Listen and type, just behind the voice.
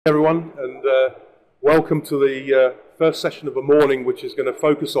Everyone, and welcome to the first session of the morning, which is going to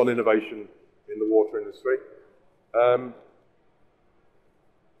focus on innovation in the water industry.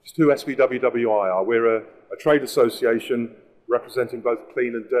 Just who SBWWI are. We're a trade association representing both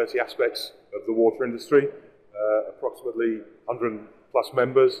clean and dirty aspects of the water industry, approximately 100 plus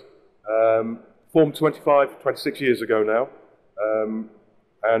members, formed 26 years ago now,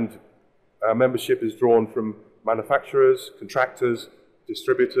 and our membership is drawn from manufacturers, contractors,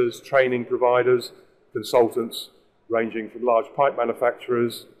 distributors, training providers, consultants, ranging from large pipe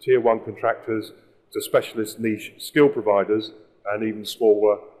manufacturers, tier 1 contractors, to specialist niche skill providers, and even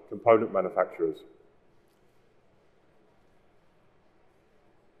smaller component manufacturers.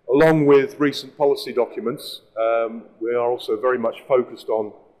 Along with recent policy documents, we are also very much focused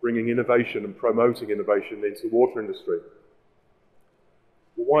on bringing innovation and promoting innovation into the water industry.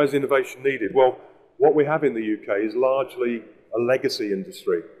 Well, why is innovation needed? Well, what we have in the UK is largely a legacy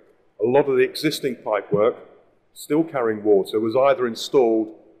industry. A lot of the existing pipework still carrying water was either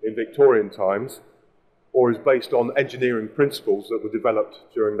installed in Victorian times or is based on engineering principles that were developed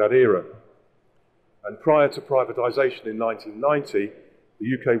during that era. And prior to privatisation in 1990,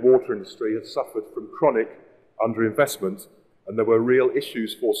 the UK water industry had suffered from chronic underinvestment, and there were real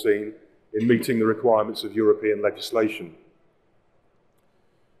issues foreseen in meeting the requirements of European legislation.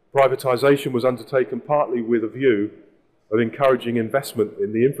 Privatisation was undertaken partly with a view of encouraging investment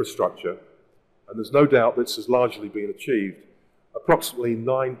in the infrastructure, and there's no doubt this has largely been achieved. Approximately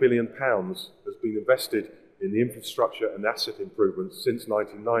 £9 billion has been invested in the infrastructure and asset improvements since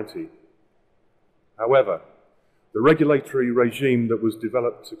 1990. However, the regulatory regime that was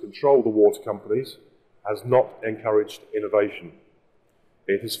developed to control the water companies has not encouraged innovation.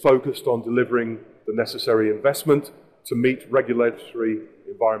 It has focused on delivering the necessary investment to meet regulatory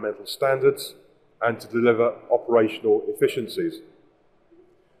environmental standards and to deliver operational efficiencies.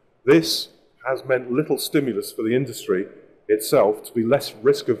 This has meant little stimulus for the industry itself to be less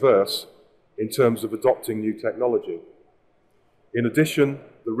risk-averse in terms of adopting new technology. In addition,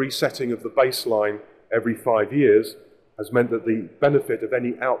 the resetting of the baseline every 5 years has meant that the benefit of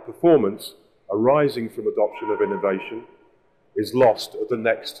any outperformance arising from adoption of innovation is lost at the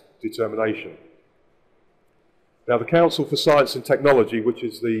next determination. Now, the Council for Science and Technology, which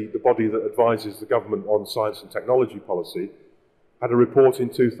is the body that advises the government on science and technology policy, had a report in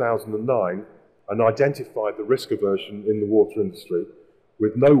 2009 and identified the risk aversion in the water industry,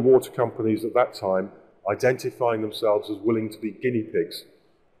 with no water companies at that time identifying themselves as willing to be guinea pigs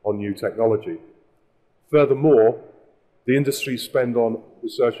on new technology. Furthermore, the industry's spend on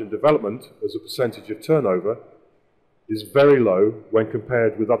research and development as a percentage of turnover is very low when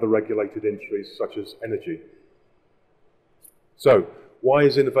compared with other regulated industries such as energy. So, why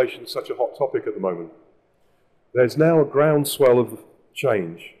is innovation such a hot topic at the moment? There's now a groundswell of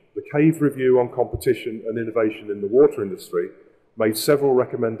change. The Cave Review on Competition and Innovation in the Water Industry made several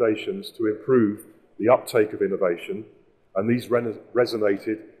recommendations to improve the uptake of innovation, and these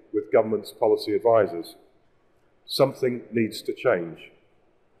resonated with government's policy advisors. Something needs to change.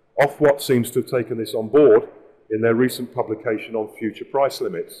 Ofwat seems to have taken this on board in their recent publication on future price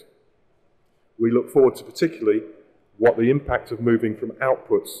limits. We look forward to particularly what the impact of moving from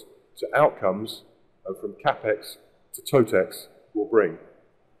outputs to outcomes and from CapEx to TOTEX will bring.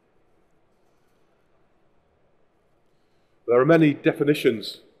 There are many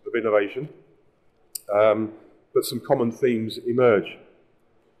definitions of innovation, but some common themes emerge.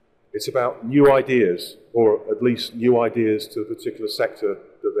 It's about new ideas, or at least new ideas to a particular sector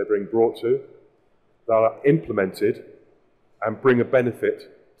that they're being brought to, that are implemented and bring a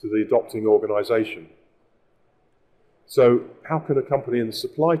benefit to the adopting organisation. So how can a company in the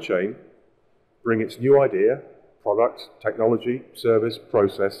supply chain bring its new idea, product, technology, service,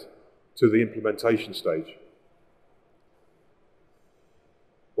 process to the implementation stage?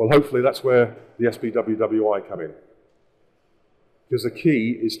 Well, hopefully that's where the SBWWI come in. Because the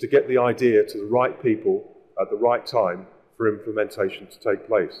key is to get the idea to the right people at the right time for implementation to take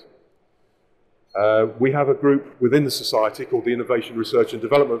place. We have a group within the society called the Innovation Research and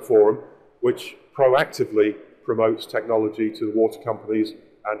Development Forum, which proactively promotes technology to the water companies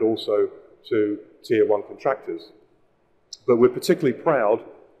and also to tier 1 contractors. But we're particularly proud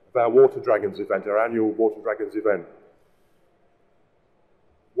of our Water Dragons event, our annual Water Dragons event.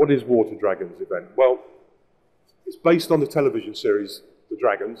 What is Water Dragons event? Well, it's based on the television series The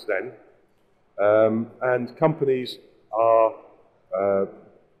Dragons then, and companies are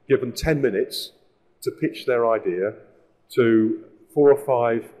given 10 minutes to pitch their idea to 4 or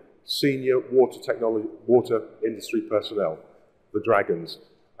 5 senior water industry personnel, the Dragons.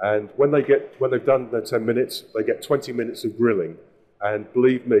 And when they've done their 10 minutes, they get 20 minutes of grilling. And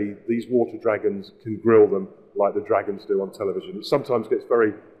believe me, these water dragons can grill them like the dragons do on television. It sometimes gets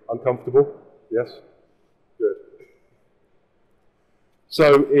very uncomfortable. Yes? Good.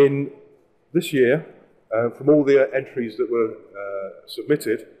 So in this year, from all the entries that were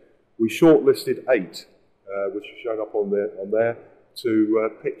submitted, we shortlisted 8, which are shown up on there to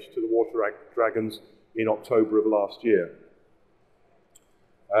pitch to the Water Dragons in October of last year.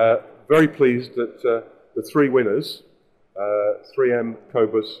 Very pleased that the 3 winners, 3M,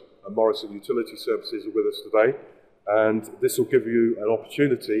 Kobus and Morrison Utility Services, are with us today, and this will give you an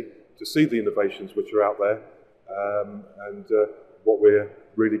opportunity to see the innovations which are out there and what we're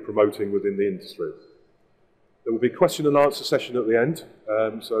really promoting within the industry. There will be a question and answer session at the end,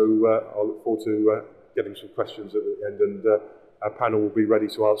 so I'll look forward to getting some questions at the end, and our panel will be ready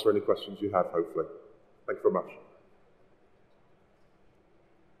to answer any questions you have, hopefully. Thank you very much.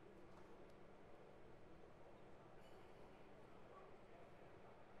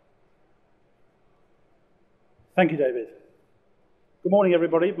 Thank you, David. Good morning,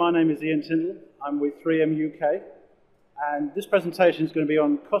 everybody. My name is Ian Tindell. I'm with 3M UK, and this presentation is going to be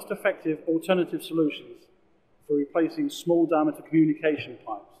on cost-effective alternative solutions for replacing small diameter communication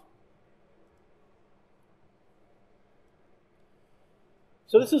pipes.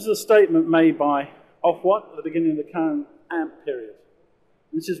 So this is a statement made by Ofwat at the beginning of the current AMP period.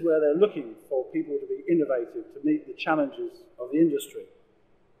 This is where they're looking for people to be innovative to meet the challenges of the industry.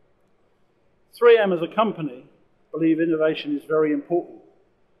 3M as a company believe innovation is very important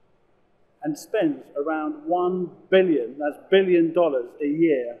and spends around $1 billion, that's $1 billion a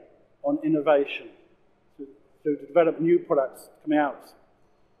year, on innovation to develop new products coming out.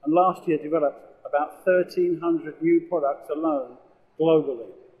 And last year developed about 1,300 new products alone globally.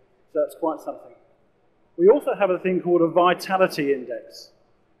 So that's quite something. We also have a thing called a vitality index,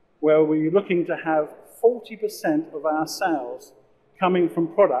 where we're looking to have 40% of our sales coming from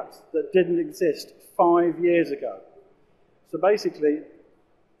products that didn't exist 5 years ago. So basically,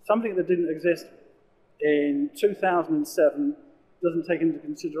 something that didn't exist in 2007 doesn't take into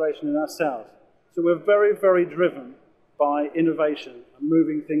consideration in our sales. So we're very, very driven by innovation and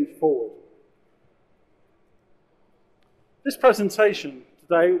moving things forward. This presentation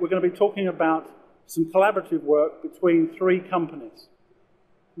today, we're going to be talking about some collaborative work between 3 companies.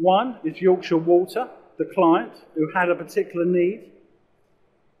 One is Yorkshire Water, the client, who had a particular need.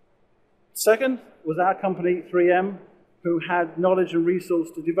 Second was our company, 3M, who had knowledge and resource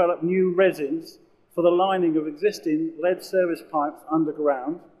to develop new resins for the lining of existing lead service pipes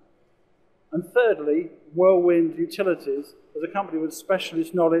underground. And thirdly, Whirlwind Utilities, as a company with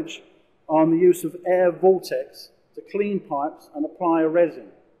specialist knowledge on the use of air vortex to clean pipes and apply a resin.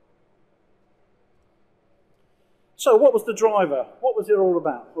 So what was the driver? What was it all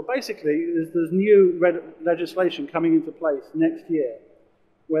about? Well, basically, there's new legislation coming into place next year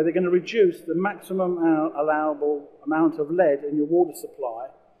where they're going to reduce the maximum allowable amount of lead in your water supply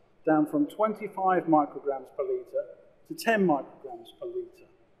down from 25 micrograms per litre to 10 micrograms per litre,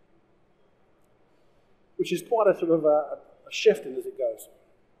 which is quite a sort of a shift in as it goes.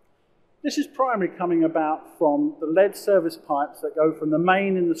 This is primarily coming about from the lead service pipes that go from the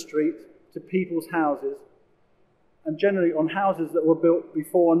main in the street to people's houses, and generally on houses that were built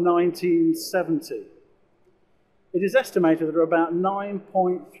before 1970. It is estimated that there are about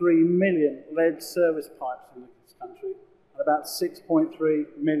 9.3 million lead service pipes in this country and about 6.3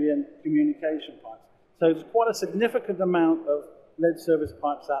 million communication pipes. So there's quite a significant amount of lead service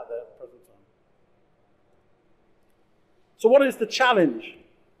pipes out there at the present time. So what is the challenge?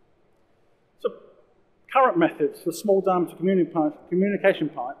 So current methods for small diameter communication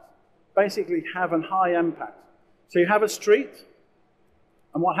pipes basically have a high impact. So you have a street,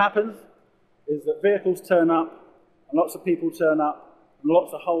 and what happens is that vehicles turn up, and lots of people turn up, and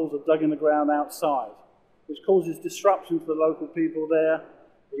lots of holes are dug in the ground outside, which causes disruption for the local people there.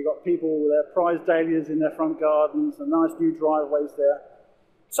 You've got people with their prize dahlias in their front gardens and nice new driveways there.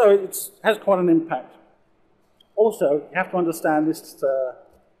 So it has quite an impact. Also, you have to understand this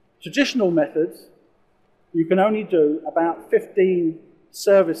traditional methods, you can only do about 15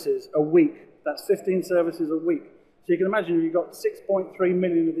 services a week. That's 15 services a week. So you can imagine if you've got 6.3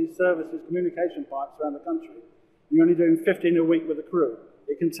 million of these services, communication pipes around the country, and you're only doing 15 a week with a crew.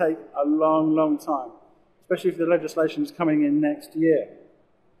 It can take a long, long time, especially if the legislation is coming in next year.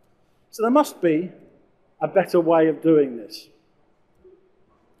 So there must be a better way of doing this.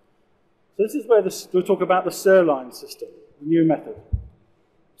 So this is where we'll talk about the Sirline system, the new method.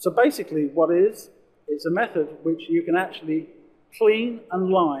 So basically what it is, it's a method which you can actually clean and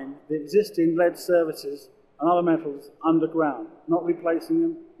line the existing lead services and other metals underground, not replacing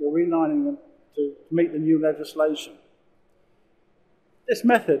them, you're relining them to meet the new legislation. This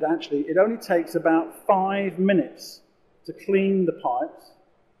method, actually, it only takes about 5 minutes to clean the pipes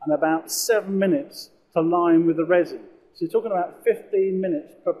and about 7 minutes to line with the resin. So you're talking about 15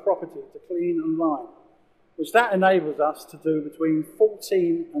 minutes per property to clean and line, which that enables us to do between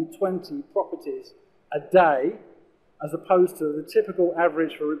 14 and 20 properties a day, as opposed to the typical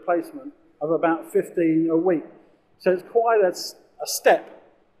average for replacement of about 15 a week. So it's quite a step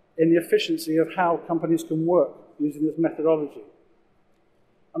in the efficiency of how companies can work using this methodology.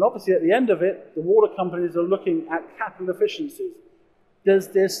 And obviously at the end of it, the water companies are looking at capital efficiencies. Does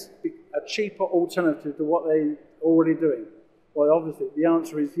this be a cheaper alternative to what they're already doing? Well, obviously the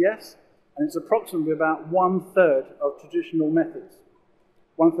answer is yes, and it's approximately about 1/3 of traditional methods.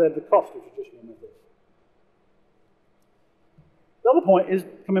 1/3 the cost of traditional methods. The other point is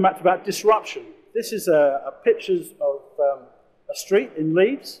coming back to about disruption. This is a pictures of a street in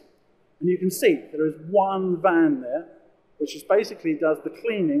Leeds, and you can see there is one van there, which is basically does the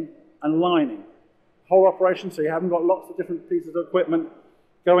cleaning and lining. Whole operation, so you haven't got lots of different pieces of equipment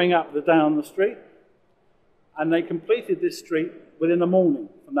going up and down the street. And they completed this street within the morning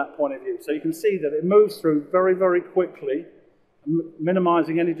from that point of view. So you can see that it moves through very, very quickly,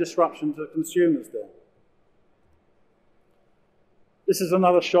 minimizing any disruption to the consumers there. This is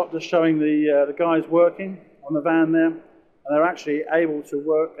another shot just showing the guys working on the van there. And they're actually able to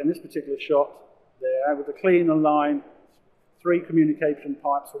work, in this particular shot, they're able to clean and line 3 communication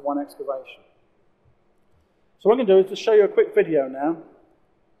pipes for 1 excavation. So what I'm going to do is just show you a quick video now,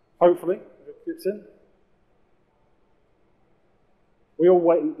 hopefully, if it fits in. We all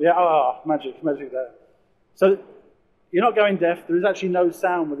wait, yeah, magic there. So you're not going deaf, there is actually no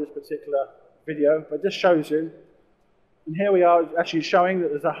sound with this particular video, but it just shows you. And here we are actually showing that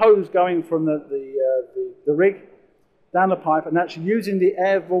there's a hose going from the rig down the pipe and actually using the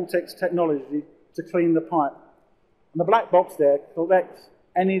air vortex technology to clean the pipe. And the black box there collects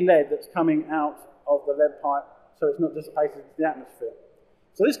any lead that's coming out of the lead pipe so it's not dissipated into the atmosphere.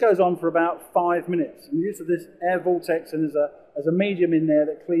 So this goes on for about 5 minutes, and the use of this air vortex and as a medium in there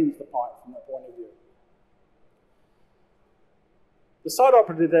that cleans the pipe from that point of view. The side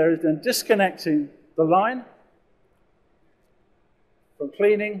operative there is then disconnecting the line from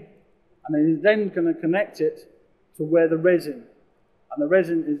cleaning, and then going to connect it to where the resin, and the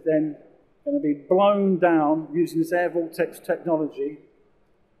resin is then going to be blown down using this air vortex technology,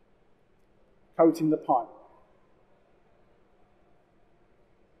 coating the pipe.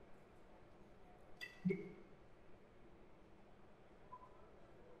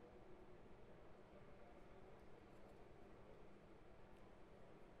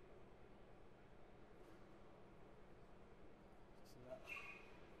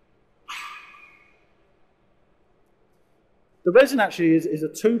 The resin actually is a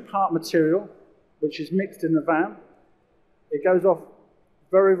 2-part material which is mixed in the van. It goes off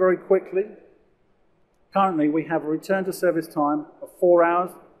very, very quickly. Currently we have a return to service time of 4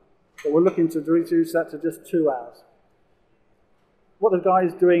 hours, but we're looking to reduce that to just 2 hours. What the guy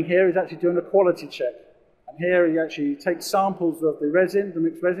is doing here is actually doing a quality check. And here he actually takes samples of the resin, the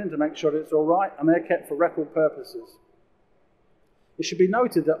mixed resin, to make sure that it's all right, and they're kept for record purposes. It should be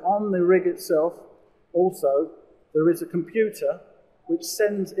noted that on the rig itself also there is a computer which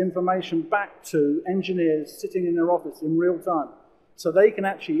sends information back to engineers sitting in their office in real time, so they can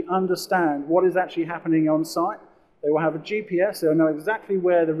actually understand what is actually happening on site. They will have a GPS, they'll know exactly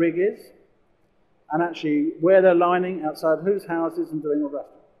where the rig is, and actually where they're lining, outside whose houses, and doing all that.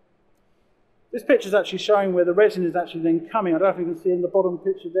 This picture is actually showing where the resin is actually then coming. I don't know if you can see in the bottom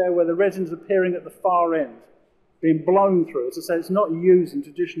picture there where the resin is appearing at the far end, being blown through. As I say, it's not used in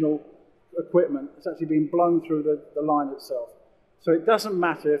traditional equipment, it's actually being blown through the line itself. So it doesn't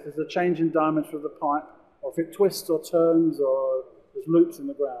matter if there's a change in diameter of the pipe, or if it twists or turns, or there's loops in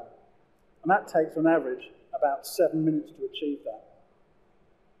the ground. And that takes, on average, about 7 minutes to achieve that.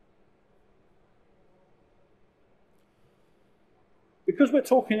 Because we're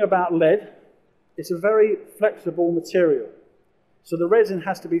talking about lead, it's a very flexible material. So the resin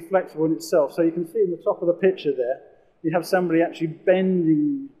has to be flexible in itself. So you can see in the top of the picture there, you have somebody actually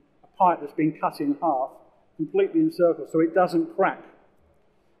bending pipe that's been cut in half, completely in circles, so it doesn't crack.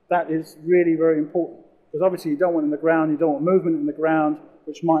 That is really very important, because obviously you don't want it in the ground, you don't want movement in the ground,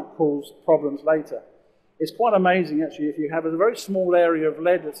 which might cause problems later. It's quite amazing, actually, if you have a very small area of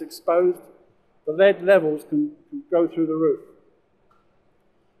lead that's exposed, the lead levels can go through the roof.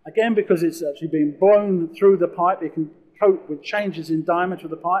 Again, because it's actually being blown through the pipe, it can cope with changes in diameter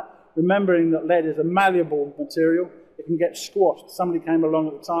of the pipe, remembering that lead is a malleable material. It can get squashed. Somebody came along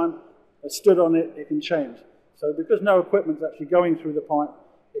at the time, stood on it, it can change. So because no equipment's actually going through the pipe,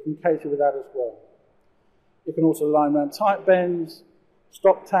 it can cater with that as well. It can also line around tight bends,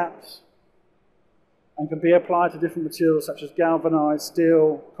 stop taps, and can be applied to different materials such as galvanized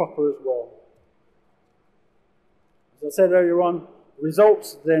steel, copper as well. As I said earlier on,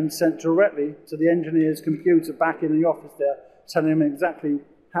 results then sent directly to the engineer's computer back in the office there, telling him exactly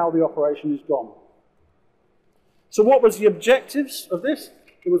how the operation has gone. So what was the objectives of this?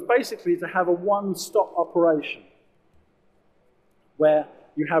 It was basically to have a one-stop operation where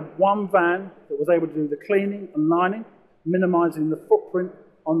you have one van that was able to do the cleaning and lining, minimizing the footprint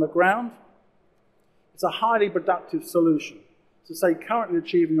on the ground. It's a highly productive solution. So say currently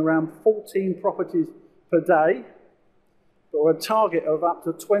achieving around 14 properties per day, but with a target of up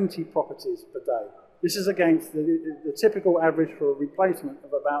to 20 properties per day. This is against the typical average for a replacement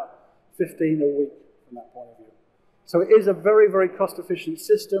of about 15 a week from that point of view. So it is a very, very cost-efficient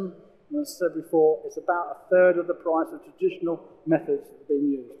system. And as I said before, it's about a third of the price of traditional methods that are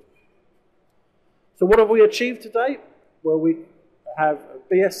being used. So what have we achieved to date? Well, we have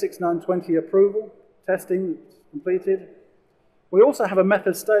a BS 6920 approval, testing completed. We also have a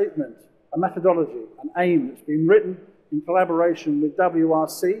method statement, a methodology, an aim that's been written in collaboration with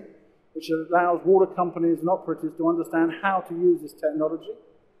WRC, which allows water companies and operatives to understand how to use this technology.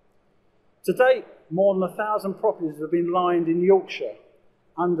 To date, more than 1,000 properties have been lined in Yorkshire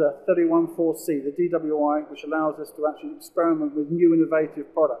under 314C, the DWI, which allows us to actually experiment with new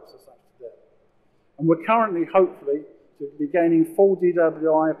innovative products as such today. And we're currently, hopefully, to be gaining full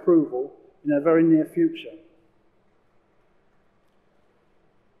DWI approval in a very near future.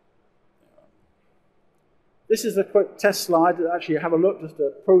 This is a quick test slide that actually have a look just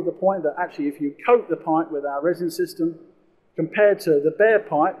to prove the point that actually if you coat the pipe with our resin system compared to the bare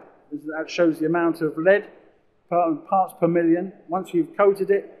pipe, that shows the amount of lead parts per million. Once you've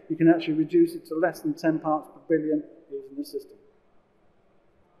coated it, you can actually reduce it to less than 10 parts per billion using the system.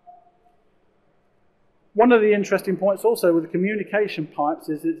 One of the interesting points also with the communication pipes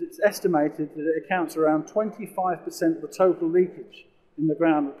is that it's estimated that it accounts for around 25% of the total leakage in the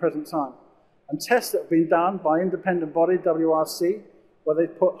ground at the present time. And tests that have been done by independent body, WRC, where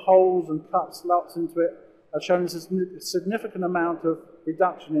they've put holes and cut slots into it, have shown us a significant amount of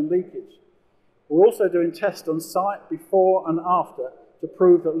reduction in leakage. We're also doing tests on site before and after to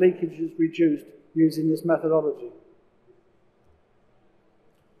prove that leakage is reduced using this methodology.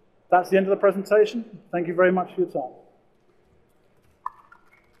 That's the end of the presentation. Thank you very much for your time.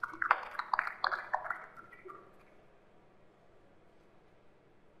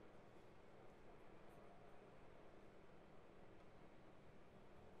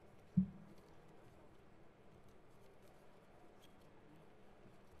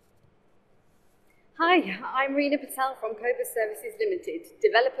 Hi, I'm Reena Patel from Kobus Services Limited,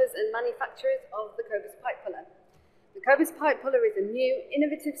 developers and manufacturers of the Kobus Pipe Puller. The Kobus Pipe Puller is a new,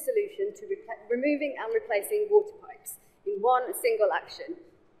 innovative solution to removing and replacing water pipes in one single action.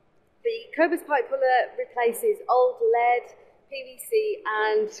 The Kobus Pipe Puller replaces old lead, PVC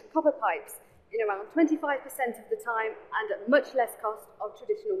and copper pipes in around 25% of the time and at much less cost of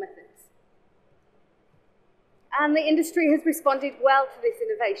traditional methods. And the industry has responded well to this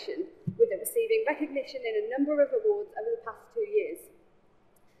innovation, with it receiving recognition in a number of awards over the past 2 years.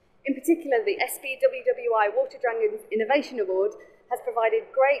 In particular, the SBWWI Water Dragons Innovation Award has provided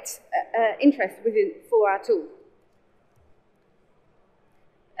great interest for our tool.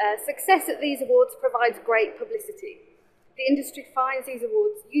 Success at these awards provides great publicity. The industry finds these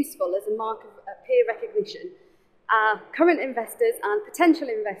awards useful as a mark of peer recognition. Our current investors and potential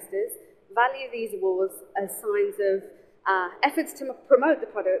investors value these awards as signs of efforts to promote the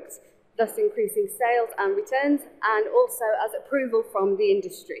products, thus increasing sales and returns, and also as approval from the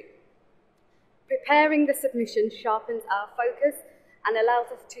industry. Preparing the submission sharpens our focus and allows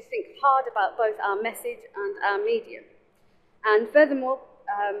us to think hard about both our message and our medium. And furthermore,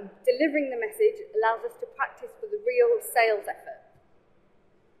 delivering the message allows us to practice for the real sales effort.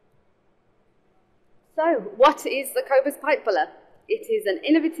 So, what is the Kobus Pipe Puller? It is an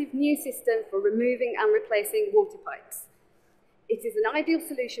innovative new system for removing and replacing water pipes. It is an ideal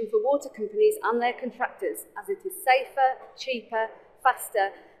solution for water companies and their contractors, as it is safer, cheaper,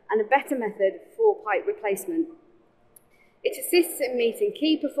 faster, and a better method for pipe replacement. It assists in meeting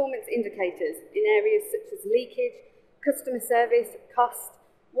key performance indicators in areas such as leakage, customer service, cost,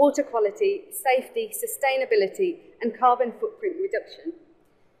 water quality, safety, sustainability, and carbon footprint reduction.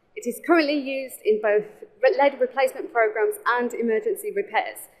 It is currently used in both lead replacement programs and emergency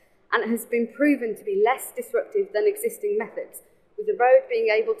repairs, and it has been proven to be less disruptive than existing methods, with the road being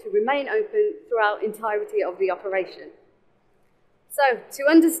able to remain open throughout the entirety of the operation. So, to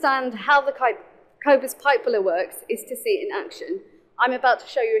understand how the Kobus Pipe Puller works is to see it in action. I'm about to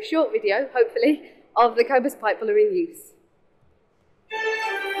show you a short video, hopefully, of the Kobus Pipe Puller in use.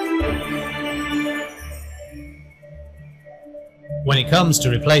 When it comes to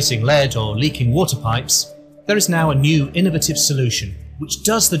replacing lead or leaking water pipes, there is now a new innovative solution which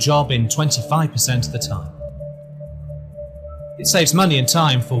does the job in 25% of the time. It saves money and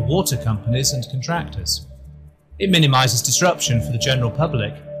time for water companies and contractors. It minimises disruption for the general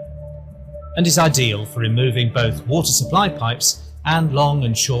public and is ideal for removing both water supply pipes and long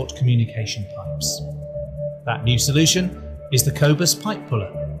and short communication pipes. That new solution is the Kobus Pipe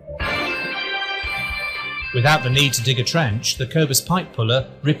Puller. Without the need to dig a trench, the Kobus Pipe Puller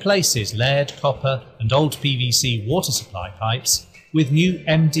replaces lead, copper and old PVC water supply pipes with new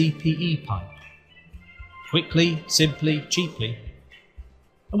MDPE pipe. Quickly, simply, cheaply,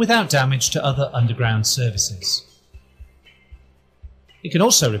 and without damage to other underground services. It can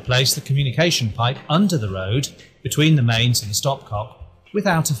also replace the communication pipe under the road between the mains and the stopcock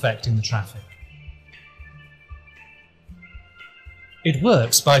without affecting the traffic. It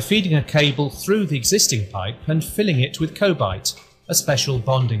works by feeding a cable through the existing pipe and filling it with Kobite, a special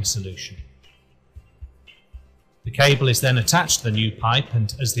bonding solution. The cable is then attached to the new pipe,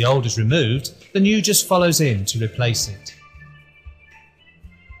 and as the old is removed, the new just follows in to replace it.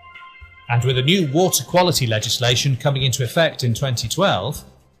 And with a new water quality legislation coming into effect in 2012,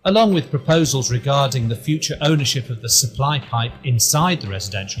 along with proposals regarding the future ownership of the supply pipe inside the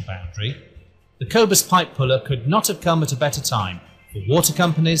residential boundary, the Kobus Pipe Puller could not have come at a better time for water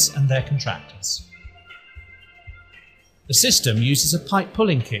companies and their contractors. The system uses a pipe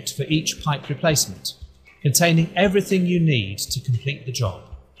pulling kit for each pipe replacement, containing everything you need to complete the job.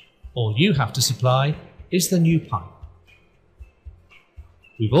 All you have to supply is the new pipe.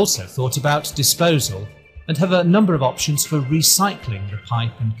 We've also thought about disposal and have a number of options for recycling the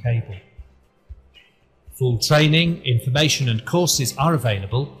pipe and cable. Full training, information and courses are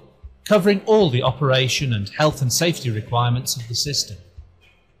available, covering all the operation and health and safety requirements of the system.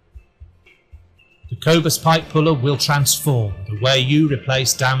 The Kobus Pipe Puller will transform the way you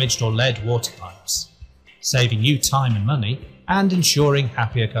replace damaged or lead water pipes, saving you time and money and ensuring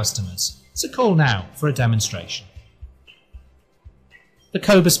happier customers. So call now for a demonstration. The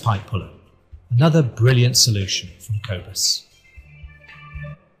Kobus Pipe Puller, another brilliant solution from Kobus.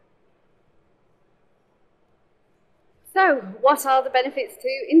 So, what are the benefits to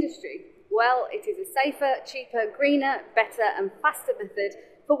industry? Well, it is a safer, cheaper, greener, better and faster method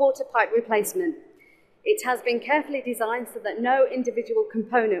for water pipe replacement. It has been carefully designed so that no individual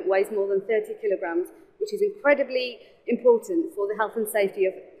component weighs more than 30 kilograms, which is incredibly important for the health and safety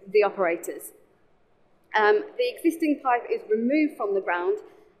of the operators. The existing pipe is removed from the ground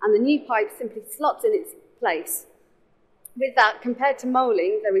and the new pipe simply slots in its place. With that, compared to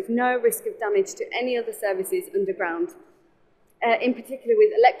moulling, there is no risk of damage to any other services underground, in particular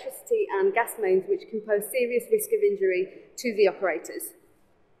with electricity and gas mains, which can pose serious risk of injury to the operators.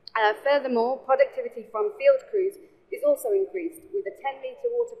 Furthermore, productivity from field crews is also increased, with a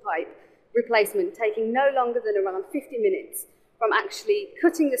 10-metre water pipe replacement taking no longer than around 50 minutes from actually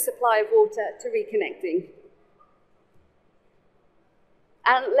cutting the supply of water to reconnecting.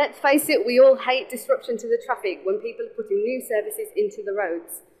 And let's face it, we all hate disruption to the traffic when people are putting new services into the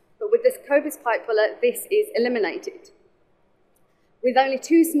roads. But with this Kobus Pipe Puller, this is eliminated. With only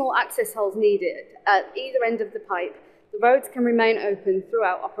 2 small access holes needed at either end of the pipe, the roads can remain open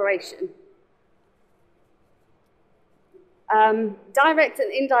throughout operation. Direct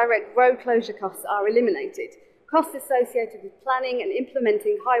and indirect road closure costs are eliminated. Costs associated with planning and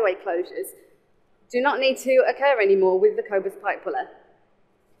implementing highway closures do not need to occur anymore with the Kobus Pipe Puller.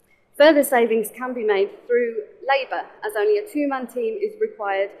 Further savings can be made through labour, as only a 2-man team is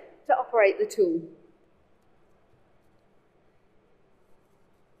required to operate the tool.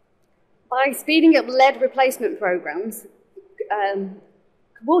 By speeding up lead replacement programmes,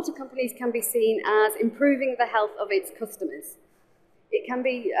 water companies can be seen as improving the health of its customers. It can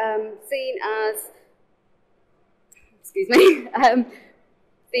be seen as,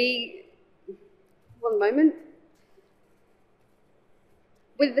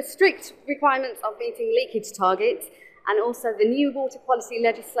 With the strict requirements of meeting leakage targets and also the new water quality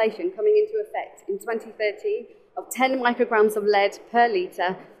legislation coming into effect in 2013 of 10 micrograms of lead per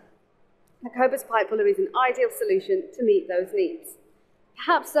litre, the Kobus Pipe Puller is an ideal solution to meet those needs.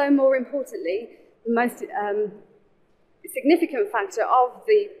 Perhaps, though, more importantly, the most significant factor of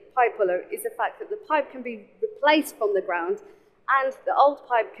the pipe puller is the fact that the pipe can be replaced from the ground and the old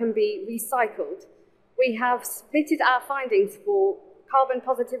pipe can be recycled. We have submitted our findings for carbon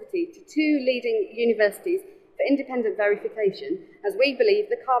positivity to 2 leading universities for independent verification, as we believe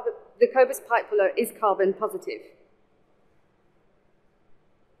the Kobus Pipe Puller is carbon positive.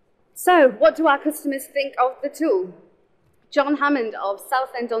 So, what do our customers think of the tool? John Hammond of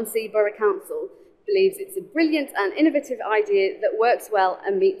Southend-on-Sea Borough Council believes it's a brilliant and innovative idea that works well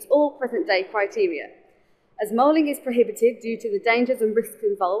and meets all present-day criteria. As moulling is prohibited due to the dangers and risks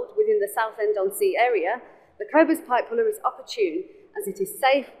involved within the Southend-on-Sea area, the Kobus pipe puller is opportune as it is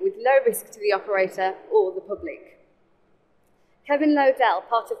safe with low risk to the operator or the public. Kevin Lodell,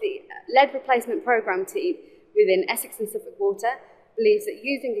 part of the lead replacement programme team within Essex and Suffolk Water, believes that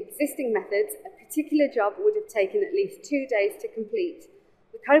using existing methods, a particular job would have taken at least 2 days to complete.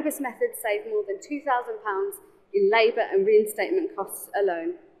 The Kobus method saved more than £2,000 in labour and reinstatement costs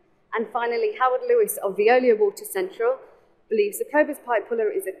alone. And finally, Howard Lewis of Veolia Water Central believes the Kobus pipe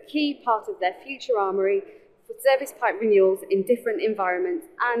puller is a key part of their future armoury for service pipe renewals in different environments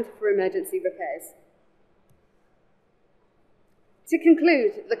and for emergency repairs. To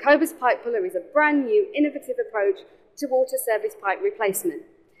conclude, the Kobus pipe puller is a brand new, innovative approach to water service pipe replacement.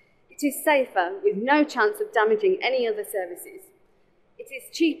 It is safer with no chance of damaging any other services. It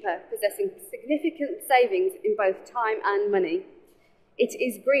is cheaper, possessing significant savings in both time and money. It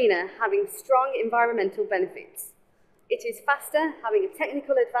is greener, having strong environmental benefits. It is faster, having a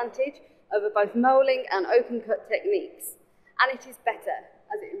technical advantage over both moulling and open cut techniques. And it is better,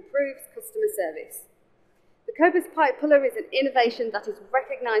 as it improves customer service. The Kobus pipe puller is an innovation that is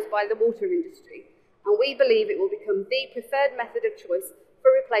recognised by the water industry, and we believe it will become the preferred method of choice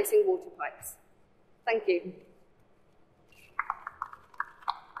for replacing water pipes. Thank you.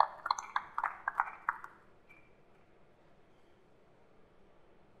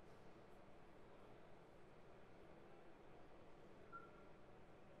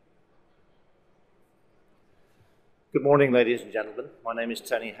 Good morning, ladies and gentlemen. My name is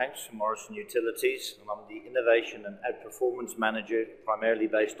Tony Hanks from Morrison Utilities, and I'm the Innovation and Outperformance Manager, primarily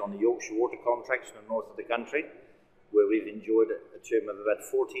based on the Yorkshire water contracts in the north of the country, where we've enjoyed a term of about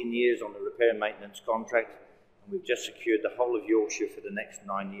 14 years on the repair and maintenance contract, and we've just secured the whole of Yorkshire for the next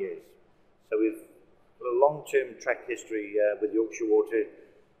 9 years. So we've got a long-term track history with Yorkshire Water,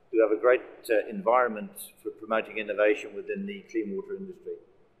 who have a great environment for promoting innovation within the clean water industry.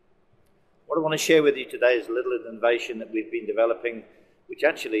 What I want to share with you today is a little innovation that we've been developing, which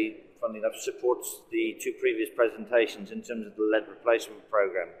actually, funnily enough, supports the two previous presentations in terms of the lead replacement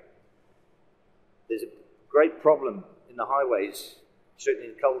program. There's a great problem in the highways, certainly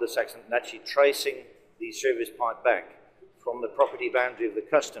in cul-de-sacs, and actually tracing the service pipe back from the property boundary of the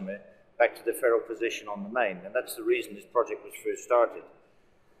customer back to the feral position on the main, and that's the reason this project was first started.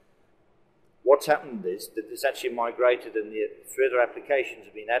 What's happened is that this actually migrated and the further applications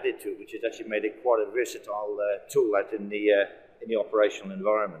have been added to it, which has actually made it quite a versatile tool out in the operational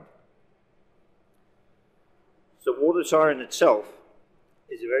environment. So water siren itself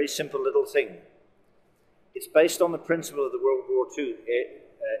is a very simple little thing. It's based on the principle of the World War II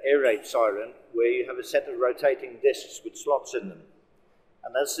air raid siren, where you have a set of rotating discs with slots in them.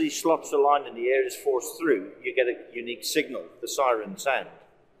 And as these slots align and the air is forced through, you get a unique signal, the siren sound.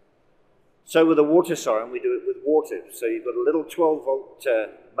 So with a water siren, we do it with water. So you've got a little 12-volt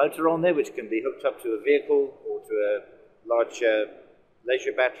motor on there, which can be hooked up to a vehicle or to a large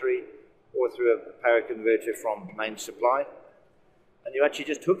leisure battery or through a power converter from main supply. And you actually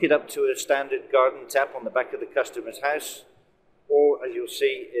just hook it up to a standard garden tap on the back of the customer's house, or as you'll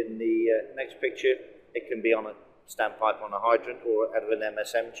see in the next picture, it can be on a standpipe on a hydrant or out of an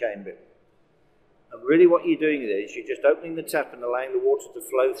MSM chamber. And really what you're doing there is you're just opening the tap and allowing the water to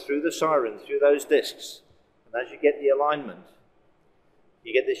flow through the siren, through those discs. And as you get the alignment,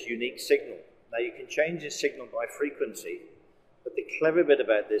 you get this unique signal. Now you can change this signal by frequency, but the clever bit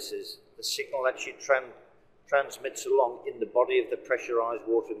about this is the signal actually transmits along in the body of the pressurized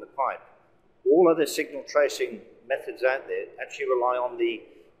water in the pipe. All other signal tracing methods out there actually rely on the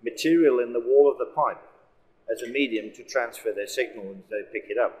material in the wall of the pipe as a medium to transfer their signal and they pick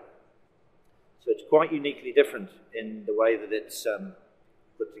it up. So it's quite uniquely different in the way that it's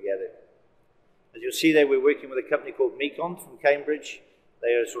put together. As you'll see there, we're working with a company called Mecon from Cambridge.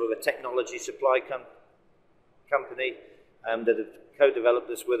 They are sort of a technology supply company that have co-developed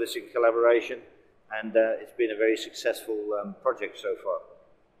this with us in collaboration, and it's been a very successful project so far.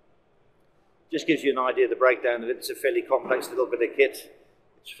 Just gives you an idea of the breakdown of it. It's a fairly complex little bit of kit.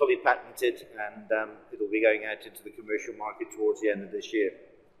 It's fully patented, and it'll be going out into the commercial market towards the end of this year.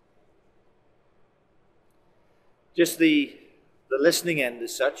 Just the listening end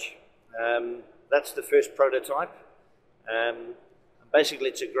as such, that's the first prototype. And basically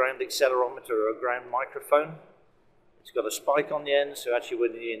it's a ground accelerometer or a ground microphone. It's got a spike on the end, so actually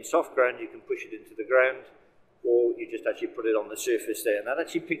when you're in soft ground you can push it into the ground, or you just actually put it on the surface there. And that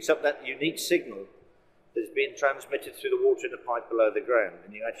actually picks up that unique signal that's being transmitted through the water in the pipe below the ground.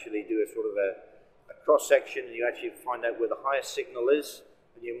 And you actually do a sort of a cross-section, and you actually find out where the highest signal is,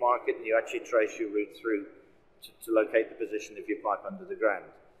 and you mark it and you actually trace your route through to locate the position of your pipe under the ground.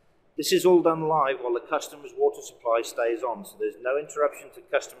 This is all done live while the customer's water supply stays on, so there's no interruption to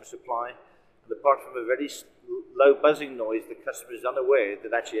customer supply, and apart from a very low buzzing noise, the customer is unaware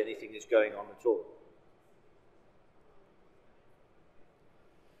that actually anything is going on at all.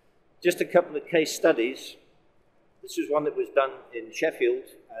 Just a couple of case studies. This is one that was done in Sheffield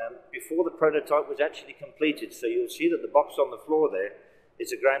before the prototype was actually completed. So you'll see that the box on the floor there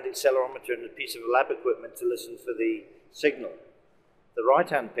is a ground accelerometer and a piece of lab equipment to listen for the signal. The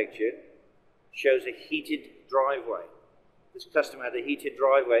right-hand picture shows a heated driveway. This customer had a heated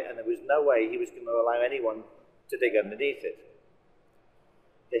driveway and there was no way he was going to allow anyone to dig underneath it.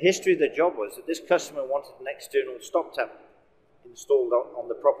 The history of the job was that this customer wanted an external stop tap installed on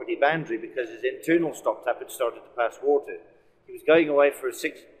the property boundary because his internal stop tap had started to pass water. He was going away for a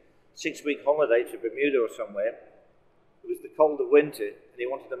six-week holiday to Bermuda or somewhere. It was the cold of winter and he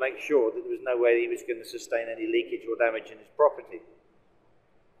wanted to make sure that there was no way he was going to sustain any leakage or damage in his property.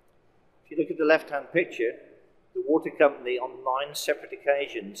 If you look at the left-hand picture, the water company on 9 separate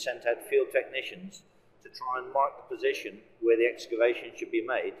occasions sent out field technicians to try and mark the position where the excavation should be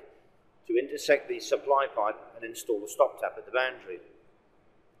made to intersect the supply pipe and install the stop tap at the boundary.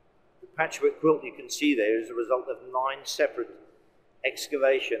 The patchwork quilt you can see there is a result of 9 separate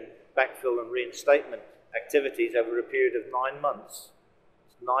excavation, backfill and reinstatement activities over a period of 9 months.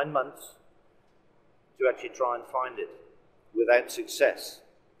 It's 9 months to actually try and find it without success.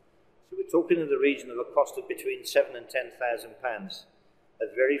 So we're talking in the region of a cost of between £7,000 and £10,000.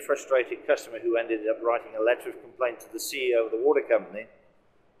 A very frustrated customer who ended up writing a letter of complaint to the CEO of the water company,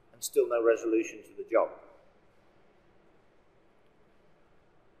 and still no resolution to the job.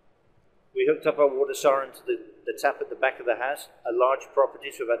 We hooked up our water siren to the tap at the back of the house, a large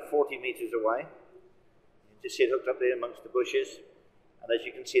property, so about 40 metres away. You just see it hooked up there amongst the bushes. And as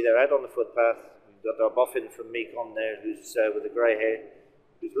you can see, they're out on the footpath. We've got our boffin from Mekong there, who's with the grey hair,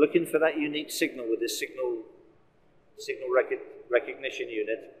 who's looking for that unique signal with this signal recognition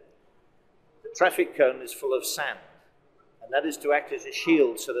unit. The traffic cone is full of sand, and that is to act as a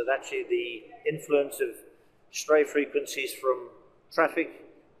shield so that actually the influence of stray frequencies from traffic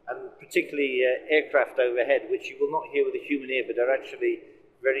and particularly aircraft overhead, which you will not hear with a human ear but are actually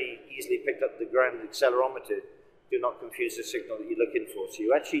very easily picked up the ground accelerometer, do not confuse the signal that you're looking for. So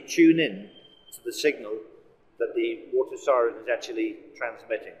you actually tune in to the signal that the water siren is actually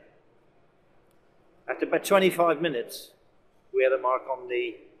transmitting. After about 25 minutes, we had a mark on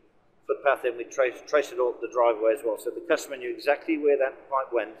the footpath, and we traced it all up the driveway as well. So the customer knew exactly where that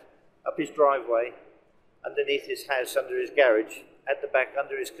pipe went, up his driveway, underneath his house, under his garage, at the back,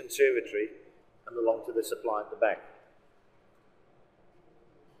 under his conservatory, and along to the supply at the back.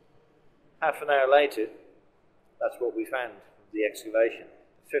 Half an hour later, that's what we found, the excavation.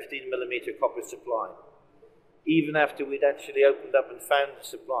 15mm copper supply. Even after we'd actually opened up and found the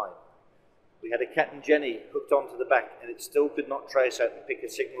supply, we had a cat and jenny hooked onto the back, and it still could not trace out and pick a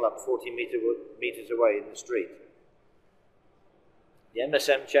signal up 40 metres away in the street. The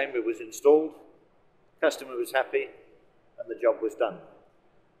MSM chamber was installed, customer was happy, and the job was done.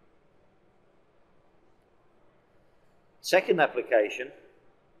 Second application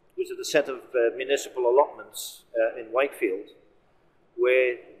was at a set of municipal allotments in Wakefield,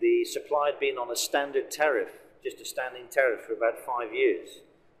 where the supply had been on a standard tariff, just a standing tariff, for about 5 years.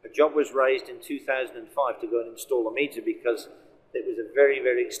 A job was raised in 2005 to go and install a meter because it was a very,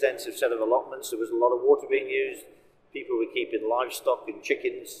 very extensive set of allotments. There was a lot of water being used. People were keeping livestock and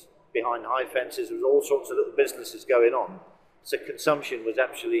chickens behind high fences. There was all sorts of little businesses going on. So consumption was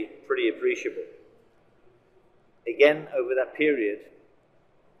actually pretty appreciable. Again, over that period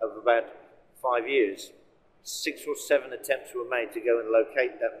of about 5 years, 6 or 7 attempts were made to go and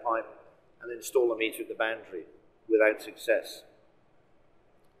locate that pipe and install a meter at the boundary without success.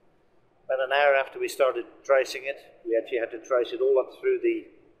 About an hour after we started tracing it, we actually had to trace it all up through the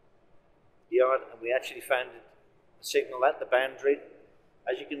yard, and we actually found a signal at the boundary.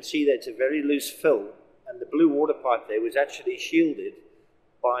 As you can see there, it's a very loose fill, and the blue water pipe there was actually shielded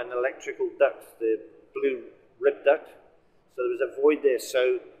by an electrical duct, the blue rib duct. So there was a void there,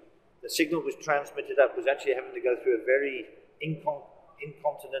 so the signal was transmitted up, was actually having to go through a very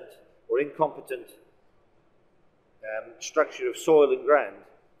incompetent structure of soil and ground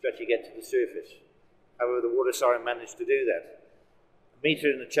to actually get to the surface. However, the water siren managed to do that. A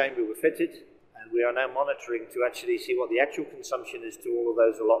meter in the chamber were fitted, and we are now monitoring to actually see what the actual consumption is to all of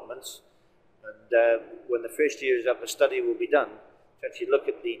those allotments. And when the first year is up, a study will be done to actually look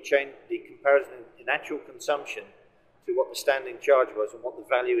at the comparison in actual consumption to what the standing charge was and what the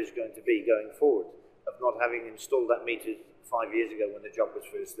value is going to be going forward of not having installed that meter 5 years ago when the job was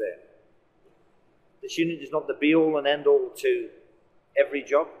first there. This unit is not the be-all and end-all to every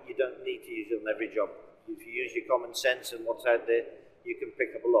job. You don't need to use it on every job. If you use your common sense and what's out there, you can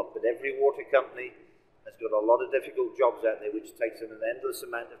pick up a lot. But every water company has got a lot of difficult jobs out there which takes them an endless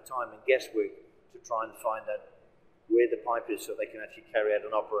amount of time and guesswork to try and find out where the pipe is so they can actually carry out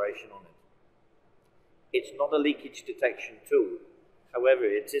an operation on it. It's not a leakage detection tool. However,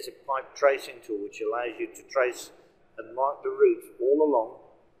 it is a pipe tracing tool which allows you to trace and mark the route all along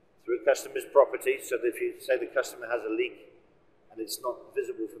through a customer's property, so that if you say the customer has a leak and it's not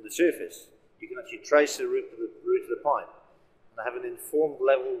visible from the surface, you can actually trace the route of the pipe and have an informed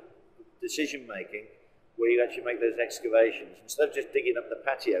level of decision making where you actually make those excavations. Instead of just digging up the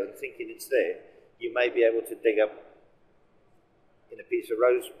patio and thinking it's there, you may be able to dig up in a piece of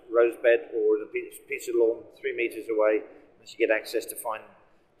rose bed or in a piece of lawn 3 meters away, once you get access to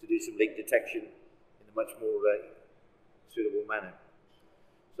do some leak detection in a much more suitable manner.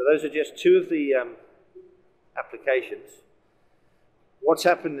 So those are just two of the applications. What's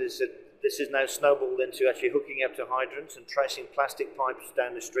happened is that this is now snowballed into actually hooking up to hydrants and tracing plastic pipes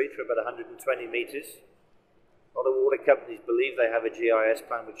down the street for about 120 metres. A lot of water companies believe they have a GIS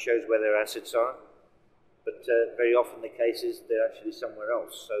plan which shows where their assets are, but very often the case is they're actually somewhere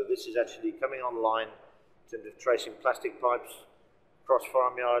else. So this is actually coming online in terms of tracing plastic pipes across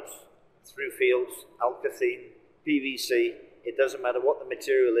farmyards, through fields, alkathene, PVC. It doesn't matter what the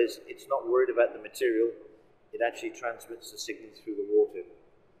material is, it's not worried about the material, it actually transmits the signal through the water.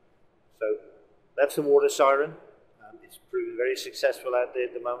 So that's the water siren. It's proven very successful out there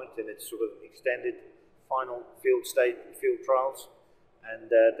at the moment in its sort of extended final field trials, and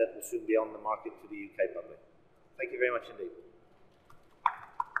that will soon be on the market to the UK public. Thank you very much indeed.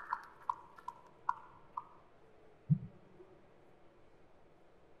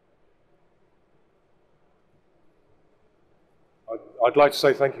 I'd like to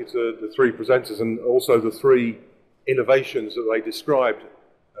say thank you to the three presenters and also the three innovations that they described.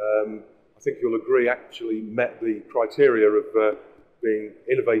 I think you'll agree actually met the criteria of being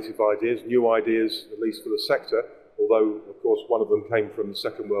innovative ideas, new ideas, at least for the sector, although of course one of them came from the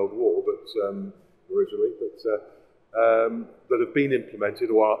Second World War originally, that have been implemented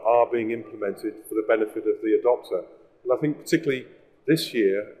or are being implemented for the benefit of the adopter. And I think particularly this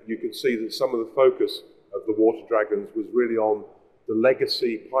year you can see that some of the focus of the Water Dragons was really on the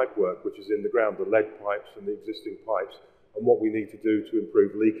legacy pipework which is in the ground, the lead pipes and the existing pipes, and what we need to do to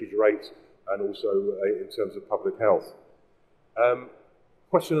improve leakage rates and also in terms of public health.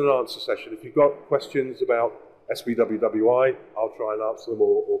 Question and answer session. If you've got questions about SBWWI, I'll try and answer them,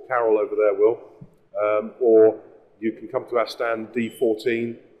 or Carol over there will. Or you can come to our stand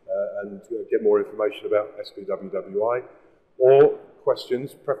D14 and get more information about SBWWI, or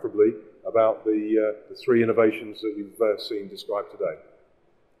questions, preferably, about the three innovations that you've seen described today.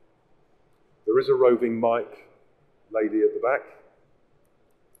 There is a roving mic lady at the back.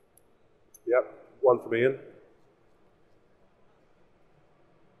 Yep, one from Ian.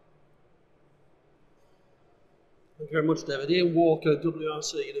 Thank you very much, David. Ian Walker,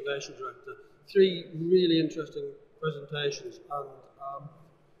 WRC Innovation Director. Three really interesting presentations, and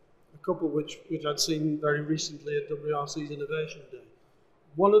a couple which I'd seen very recently at WRC's Innovation Day.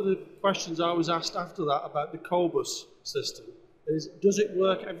 One of the questions I was asked after that about the Kobus system is, does it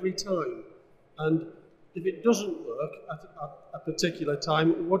work every time? And if it doesn't work at a particular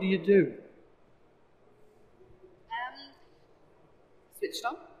time, what do you do? Switched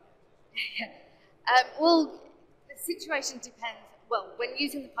on? Well, the situation depends. Well, when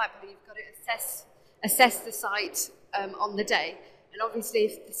using the pipeline, you've got to assess the site on the day. And obviously,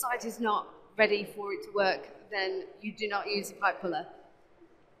 if the site is not ready for it to work, then you do not use the pipe puller.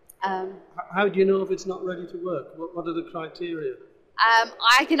 How do you know if it's not ready to work? What are the criteria?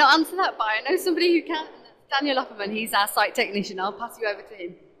 I cannot answer that, but I know somebody who can. Daniel Opperman, he's our site technician. I'll pass you over to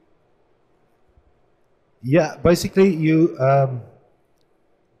him. Yeah, basically you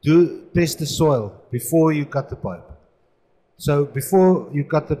do test the soil before you cut the pipe. So before you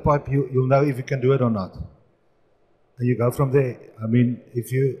cut the pipe, you'll know if you can do it or not. And you go from there. I mean, it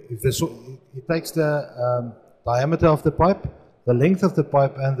takes the diameter of the pipe, the length of the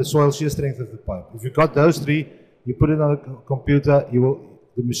pipe, and the soil shear strength of the pipe. If you've got those three, you put it on a computer,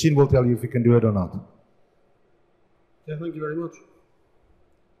 the machine will tell you if you can do it or not. Yeah, thank you very much.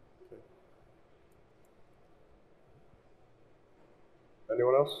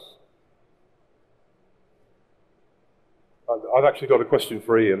 Anyone else? I've actually got a question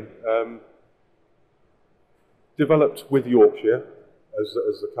for Ian. Developed with Yorkshire as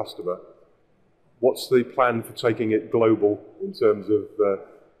the customer, what's the plan for taking it global in terms of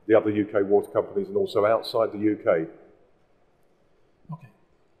the other UK water companies and also outside the UK?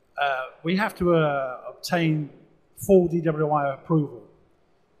 we have to obtain full DWI approval.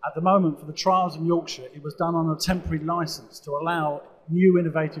 At the moment, for the trials in Yorkshire, it was done on a temporary license to allow new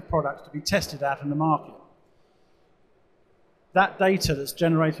innovative products to be tested out in the market. That data that's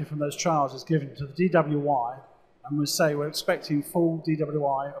generated from those trials is given to the DWI, and we say we're expecting full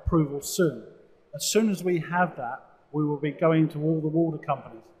DWI approval soon. As soon as we have that, we will be going to all the water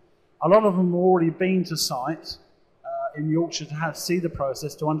companies. A lot of them have already been to site in Yorkshire to see the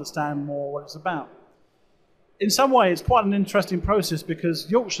process, to understand more what it's about. In some way, it's quite an interesting process because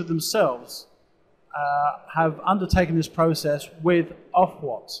Yorkshire themselves have undertaken this process with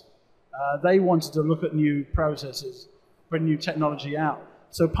Ofwat. They wanted to look at new processes, bring new technology out.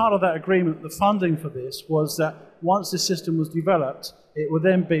 So part of that agreement, the funding for this, was that once this system was developed, it would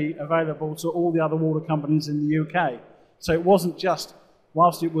then be available to all the other water companies in the UK. So it wasn't just,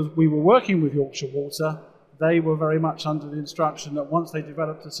 whilst we were working with Yorkshire Water, they were very much under the instruction that once they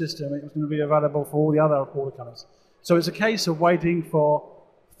developed a system, it was going to be available for all the other water companies. So it's a case of waiting for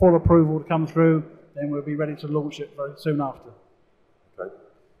full approval to come through, then we'll be ready to launch it very soon after. Okay.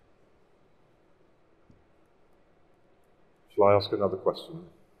 Shall I ask another question?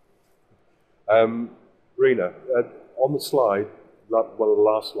 Rena, on the slide, one of the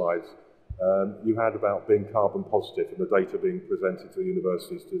last slides, you had about being carbon positive and the data being presented to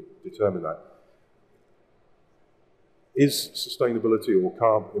universities to determine that. Is sustainability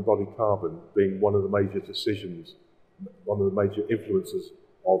or embodied carbon being one of the major decisions, one of the major influences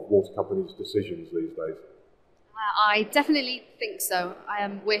of water companies' decisions these days? I definitely think so.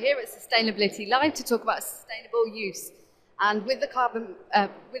 We're here at Sustainability Live to talk about sustainable use, and with the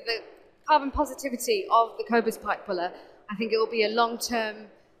carbon positivity of the Kobus pipe puller, I think it will be a long-term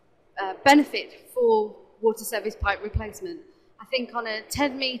benefit for water service pipe replacement. I think on a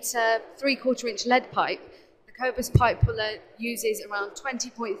 10-metre, 3/4-inch lead pipe, the Kobus pipe puller uses around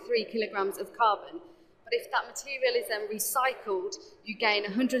 20.3 kilograms of carbon. But if that material is then recycled, you gain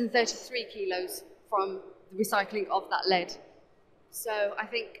 133 kilos from the recycling of that lead. So I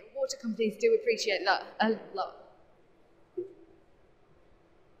think water companies do appreciate that a lot.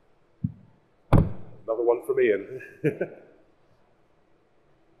 Another one from Ian.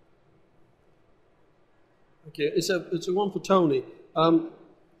 Okay, it's a one for Tony.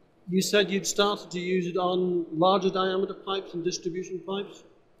 You said you'd started to use it on larger diameter pipes and distribution pipes.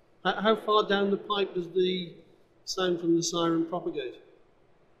 How far down the pipe does the sound from the siren propagate?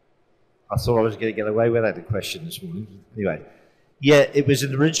 I thought I was going to get away without a question this morning. Anyway, yeah, it was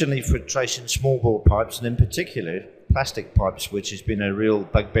originally for tracing small bore pipes, and in particular plastic pipes, which has been a real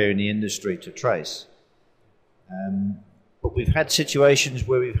bugbear in the industry to trace. But we've had situations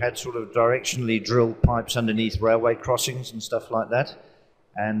where we've had sort of directionally drilled pipes underneath railway crossings and stuff like that,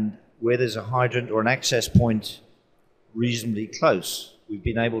 and where there's a hydrant or an access point reasonably close, we've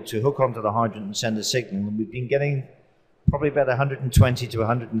been able to hook onto the hydrant and send a signal, and we've been getting probably about 120 to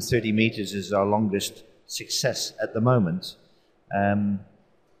 130 meters is our longest success at the moment.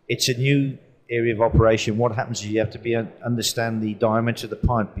 It's a new area of operation. What happens is you have to understand the diameter of the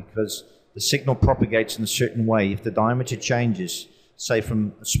pipe, because the signal propagates in a certain way. If the diameter changes, say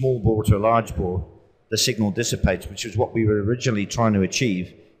from a small bore to a large bore, the signal dissipates, which is what we were originally trying to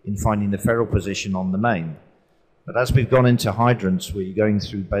achieve in finding the ferrule position on the main. But as we've gone into hydrants, where you're going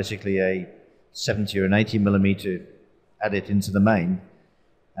through basically a 70 or an 80 millimeter adit into the main,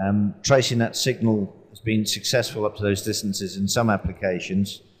 tracing that signal has been successful up to those distances in some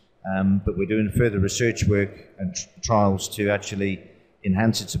applications, but we're doing further research work and trials to actually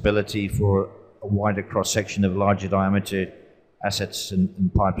enhance its ability for a wider cross-section of larger diameter assets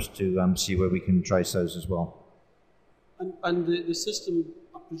and pipes to see where we can trace those as well. And the system,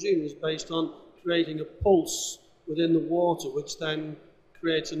 I presume, is based on creating a pulse within the water, which then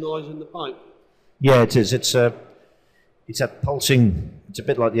creates a noise in the pipe? Yeah, it is. It's that pulsing. It's a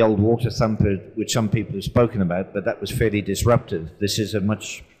bit like the old water thumper, which some people have spoken about, but that was fairly disruptive. This is a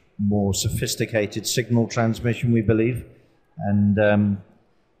much more sophisticated signal transmission, we believe. And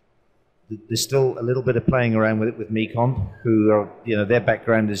there's still a little bit of playing around with it with Mekon, who are, their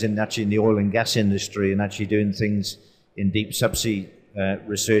background is actually in the oil and gas industry and actually doing things in deep subsea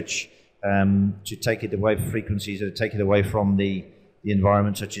research to take it away from frequencies, or take it away from the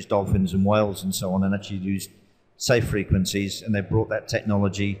environment, such as dolphins and whales and so on, and actually use safe frequencies, and they've brought that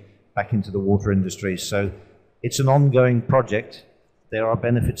technology back into the water industry. So it's an ongoing project. There are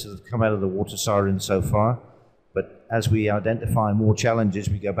benefits that have come out of the water siren so far. But as we identify more challenges,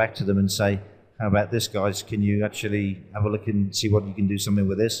 we go back to them and say, how about this, guys? Can you actually have a look and see what you can do something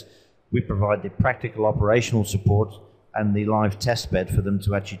with this? We provide the practical operational support and the live test bed for them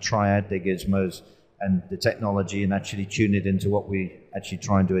to actually try out their gizmos and the technology and actually tune it into what we actually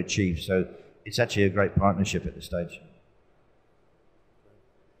trying to achieve. So it's actually a great partnership at this stage.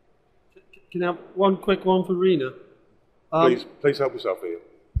 Can I have one quick one for Rena? Please help yourself, Ian.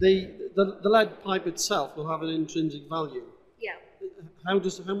 The lead pipe itself will have an intrinsic value. Yeah. How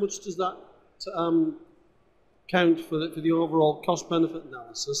much does that count for the overall cost-benefit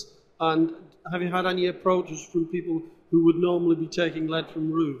analysis? And have you had any approaches from people who would normally be taking lead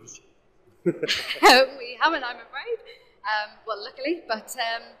from roofs? We haven't, I'm afraid. Well, luckily, but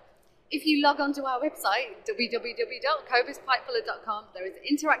if you log on to our website, www.kobuspipefuller.com, there is an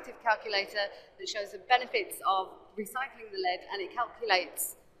interactive calculator that shows the benefits of recycling the lead, and it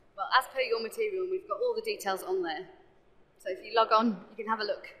calculates, well, as per your material, and we've got all the details on there. So if you log on, you can have a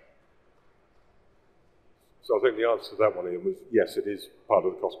look. So I think the answer to that one, Ian, was yes, it is part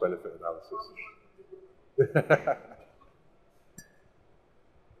of the cost-benefit analysis.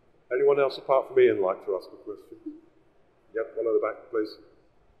 Anyone else apart from Ian like to ask a question? Yep, one at the back, please.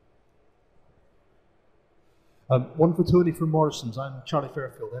 One for Tony from Morrison's. I'm Charlie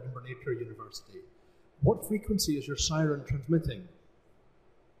Fairfield, Edinburgh Napier University. What frequency is your siren transmitting?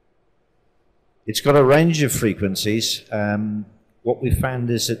 It's got a range of frequencies. What we found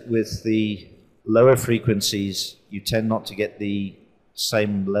is that with the lower frequencies, you tend not to get the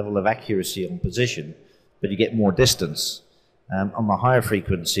same level of accuracy on position, but you get more distance. On the higher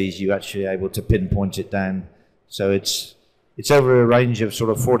frequencies, you're actually able to pinpoint it down. So it's over a range of sort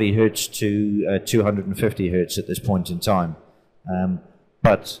of 40 hertz to 250 hertz at this point in time.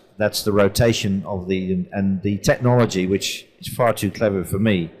 But that's the rotation of and the technology, which is far too clever for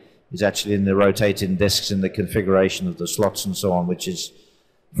me, is actually in the rotating discs and the configuration of the slots and so on, which is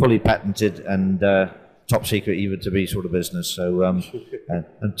fully patented and top secret even to be sort of business. So, and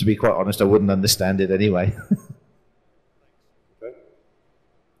to be quite honest, I wouldn't understand it anyway. Okay.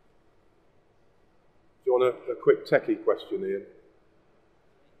 Do you want a quick techie question, Ian?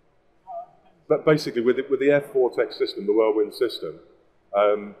 But basically, with the air vortex system, the whirlwind system,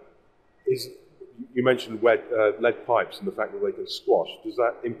 you mentioned lead pipes and the fact that they can squash. Does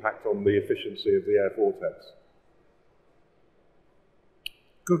that impact on the efficiency of the air vortex?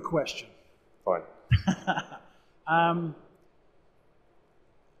 Good question. Fine.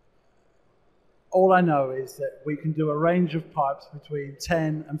 All I know is that we can do a range of pipes between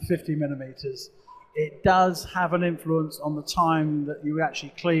 10 and 50 millimeters. It does have an influence on the time that you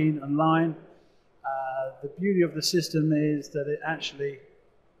actually clean and line. The beauty of the system is that it actually,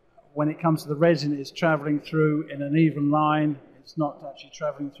 when it comes to the resin, it's traveling through in an even line. It's not actually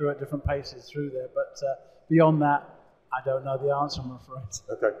traveling through at different paces through there. But beyond that, I don't know the answer, I'm afraid.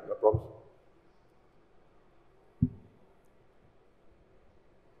 Okay, no problem.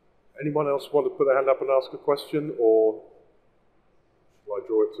 Anyone else want to put their hand up and ask a question, or shall I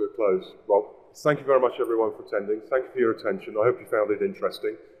draw it to a close? Well, thank you very much, everyone, for attending. Thank you for your attention. I hope you found it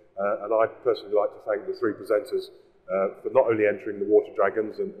interesting. And I'd personally like to thank the three presenters for not only entering the Water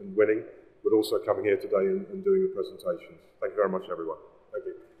Dragons and winning, but also coming here today and doing the presentations. Thank you very much, everyone. Thank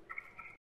you.